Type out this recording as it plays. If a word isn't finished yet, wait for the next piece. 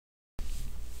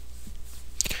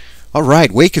All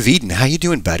right, Wake of Eden. How you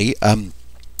doing, buddy?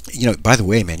 By the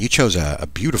way, man, you chose a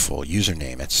beautiful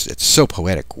username. It's so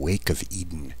poetic. Wake of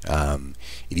Eden.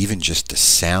 It even just the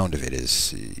sound of it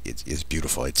is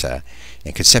beautiful. And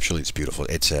conceptually it's beautiful.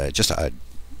 It's just a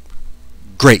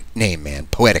great name, man.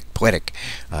 Poetic,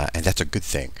 and that's a good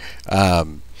thing.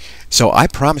 So I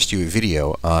promised you a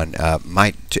video on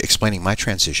explaining my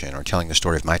transition, or telling the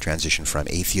story of my transition from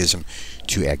atheism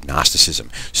to agnosticism.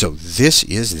 So this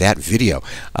is that video.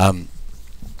 There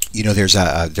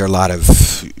are a lot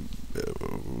of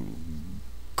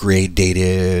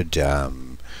grade-dated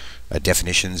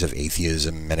definitions of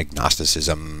atheism and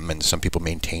agnosticism, and some people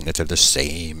maintain that they're the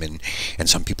same, and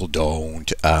some people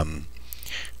don't.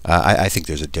 I think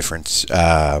there's a difference,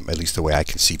 at least the way I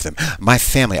conceive them. My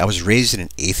family, I was raised in an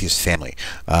atheist family,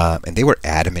 and they were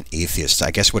adamant atheists.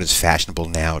 I guess what is fashionable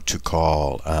now to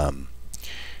call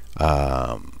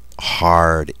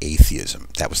hard atheism.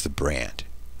 That was the brand,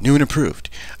 new and approved.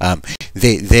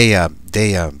 They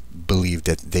believed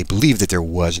that there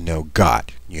was no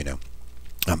God.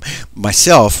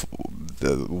 Myself,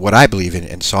 what I believe in,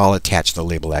 and so I'll attach the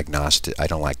label agnostic. I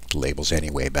don't like labels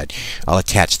anyway, but I'll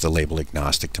attach the label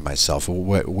agnostic to myself.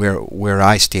 Where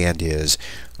I stand is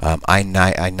I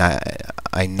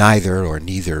neither or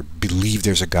neither believe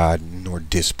there's a God nor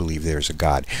disbelieve there's a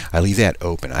God. I leave that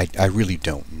open. I really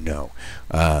don't know.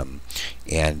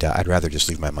 And I'd rather just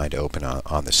leave my mind open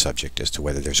on the subject as to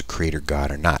whether there's a creator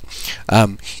God or not.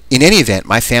 In any event,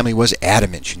 my family was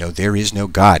adamant, there is no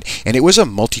God. And it was a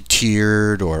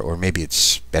multi-tiered, or maybe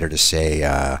it's better to say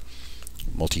there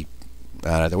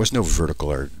was no vertical,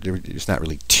 or it's not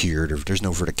really tiered, or there's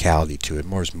no verticality to it,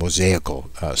 more mosaical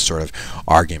sort of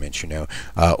argument.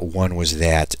 One was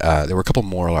that there were a couple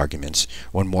moral arguments.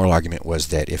 One moral argument was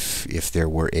that if there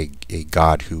were a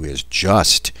God who is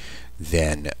just,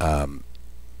 then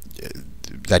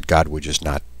that God would just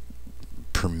not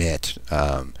permit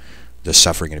the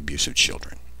suffering and abuse of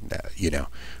children.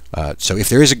 So if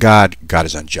there is a God, God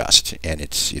is unjust, and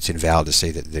it's invalid to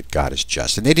say that God is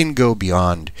just. And they didn't go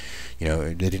beyond,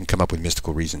 they didn't come up with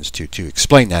mystical reasons to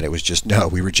explain that. It was just, no,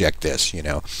 we reject this.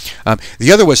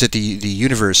 The other was that the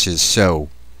universe is so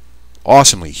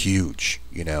awesomely huge,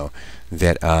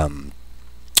 that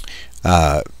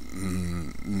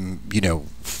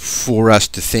for us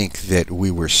to think that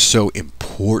we were so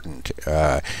important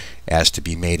as to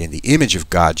be made in the image of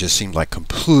God just seemed like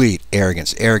complete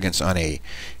arrogance on a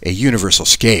universal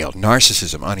scale,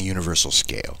 narcissism on a universal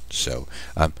scale. So,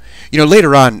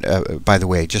 later on, by the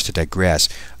way, just to digress,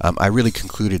 I really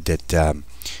concluded that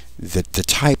that the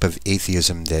type of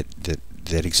atheism that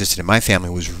existed in my family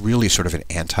was really sort of an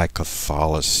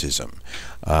anti-Catholicism,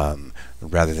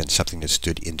 rather than something that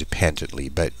stood independently.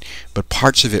 But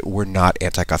parts of it were not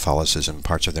anti-Catholicism.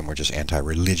 Parts of them were just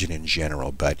anti-religion in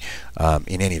general. But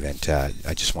in any event,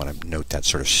 I just want to note that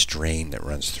sort of strain that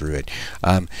runs through it.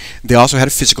 They also had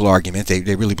a physical argument.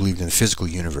 They really believed in the physical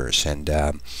universe, and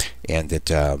that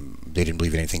they didn't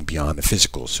believe in anything beyond the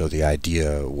physical. So the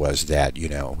idea was that,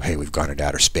 hey, we've gone into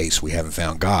outer space, we haven't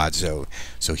found God, so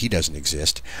he doesn't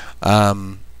exist.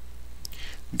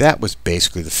 That was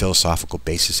basically the philosophical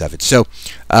basis of it. So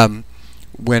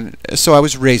so I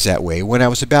was raised that way. When I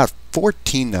was about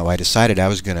 14, though, I decided I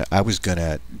was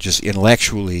gonna just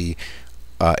intellectually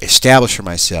establish for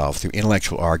myself through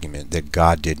intellectual argument that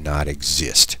God did not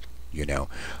exist.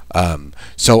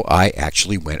 So I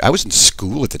actually went. I was in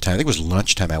school at the time. I think it was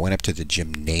lunchtime. I went up to the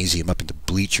gymnasium, up in the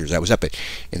bleachers. I was up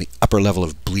in the upper level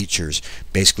of bleachers,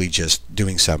 basically just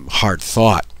doing some hard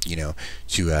thought,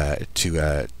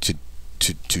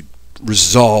 to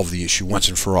resolve the issue once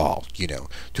and for all,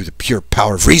 through the pure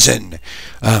power of reason.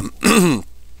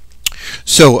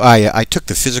 So I took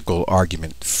the physical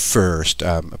argument first,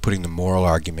 putting the moral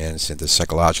arguments and the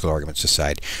psychological arguments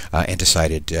aside, and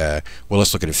decided, well,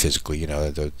 let's look at it physically.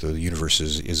 The universe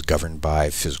is governed by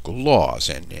physical laws,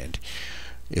 and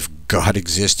if God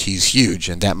exists, he's huge,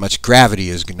 and that much gravity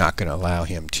is not going to allow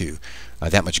him to.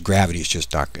 That much gravity is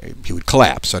just not. He would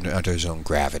collapse under his own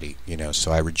gravity,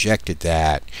 So I rejected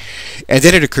that, and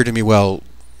then it occurred to me, well,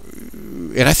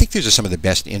 and I think these are some of the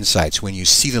best insights when you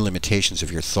see the limitations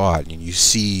of your thought and you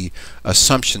see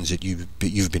assumptions that you've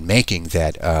been making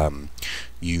that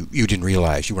you didn't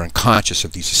realize. You were unconscious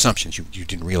of these assumptions. You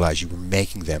didn't realize you were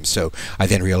making them. So I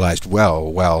then realized,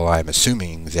 well, I'm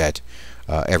assuming that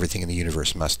everything in the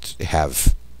universe must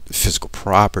have physical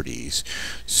properties.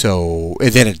 So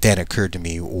and then it then occurred to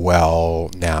me, well,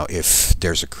 now if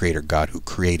there's a creator God who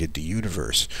created the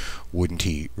universe, wouldn't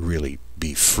he really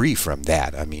be free from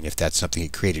that? I mean, if that's something he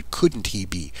created, couldn't he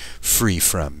be free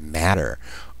from matter?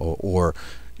 Or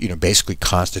basically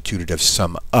constituted of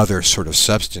some other sort of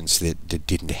substance that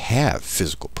didn't have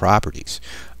physical properties,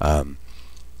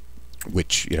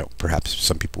 which perhaps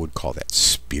some people would call that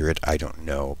spirit. I don't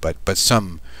know, but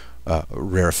some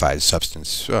rarefied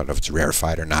substance. I don't know if it's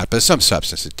rarefied or not, but some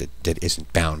substance that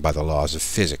isn't bound by the laws of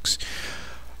physics.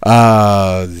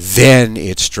 Then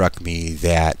it struck me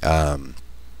that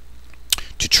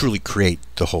to truly create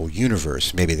the whole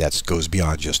universe, maybe that goes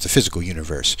beyond just the physical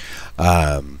universe.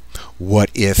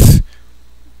 What if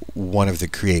one of the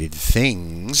created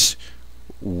things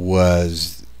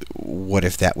was, what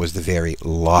if that was the very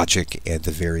logic and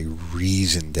the very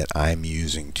reason that I'm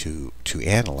using to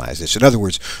analyze this? In other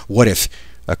words, what if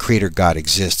a creator God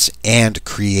exists and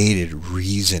created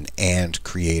reason and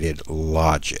created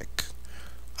logic?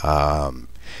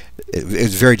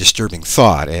 It's a very disturbing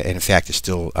thought, and in fact it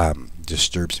still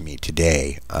disturbs me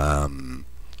today.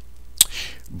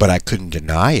 But I couldn't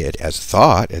deny it as a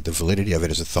thought, the validity of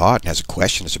it as a thought, and as a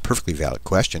question. It's a perfectly valid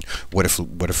question. What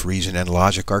if reason and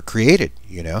logic are created?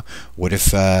 What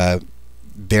if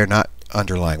they're not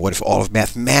underlying? What if all of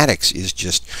mathematics is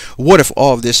just? What if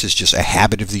all of this is just a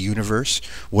habit of the universe?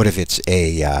 What if it's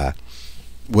a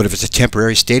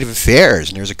temporary state of affairs,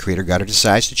 and there's a creator God who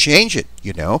decides to change it?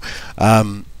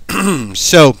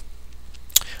 So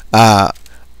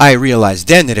I realized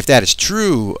then that if that is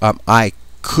true, I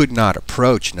could not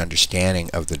approach an understanding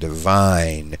of the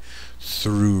divine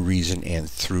through reason and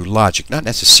through logic. Not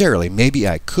necessarily. Maybe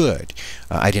I could.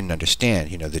 I didn't understand,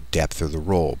 the depth or the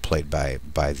role played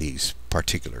by these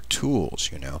particular tools.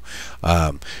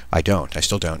 I don't. I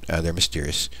still don't. They're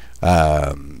mysterious.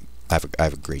 I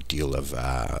have a great deal of.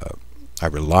 I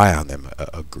rely on them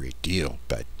a great deal,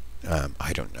 but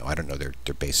I don't know. I don't know their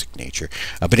basic nature.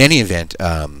 But in any event.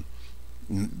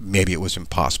 Maybe it was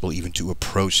impossible even to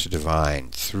approach the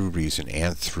divine through reason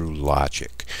and through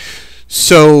logic.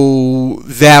 So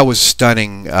that was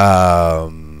stunning,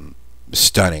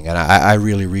 stunning, and I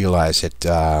really realized that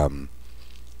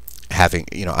having,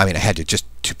 I had to just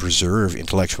to preserve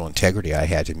intellectual integrity, I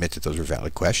had to admit that those were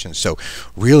valid questions. So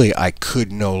really, I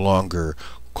could no longer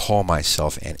call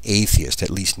myself an atheist, at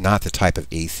least not the type of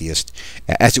atheist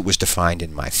as it was defined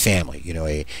in my family,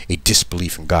 a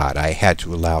disbelief in God. I had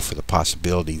to allow for the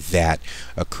possibility that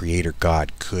a creator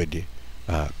God could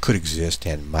exist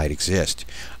and might exist.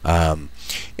 And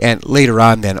later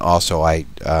on then also I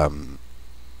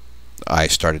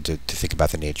started to think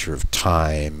about the nature of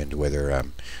time and whether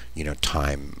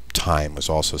time was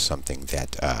also something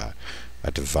that a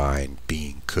divine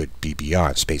being could be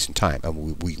beyond space and time.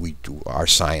 Our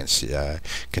science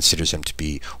considers them to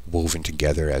be woven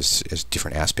together as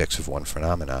different aspects of one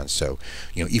phenomenon. So,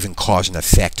 even cause and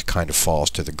effect kind of falls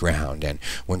to the ground. And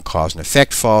when cause and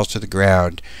effect falls to the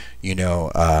ground,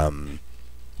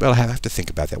 well, I have to think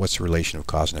about that. What's the relation of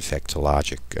cause and effect to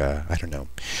logic? I don't know.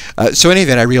 So in any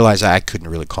event, I realized I couldn't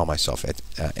really call myself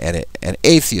an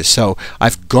atheist. So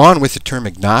I've gone with the term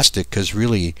agnostic because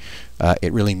really,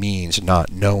 it really means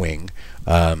not knowing.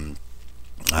 So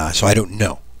I don't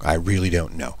know. I really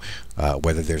don't know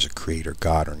whether there's a creator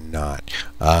God or not.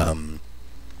 And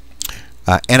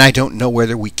I don't know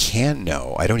whether we can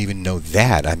know. I don't even know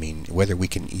that. I mean, whether we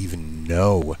can even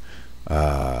know,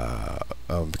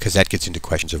 because that gets into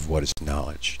questions of what is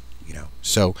knowledge.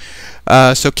 So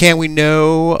can we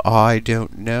know? I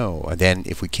don't know. And then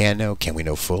if we can know, can we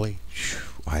know fully?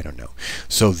 I don't know.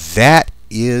 So that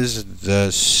is the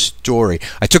story.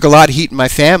 I took a lot of heat in my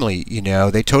family.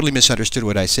 They totally misunderstood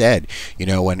what I said.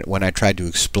 When I tried to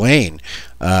explain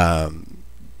that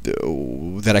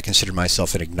I considered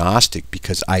myself an agnostic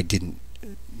because I didn't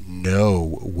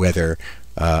know whether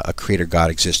a creator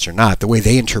God exists or not. The way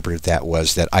they interpreted that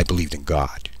was that I believed in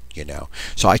God.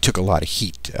 So I took a lot of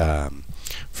heat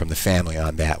from the family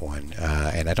on that one,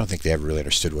 and I don't think they ever really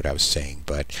understood what I was saying,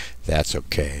 but that's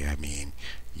okay. I mean,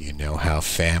 you know how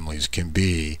families can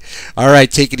be. All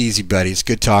right, take it easy, buddy. It's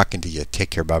good talking to you.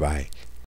 Take care. Bye-bye.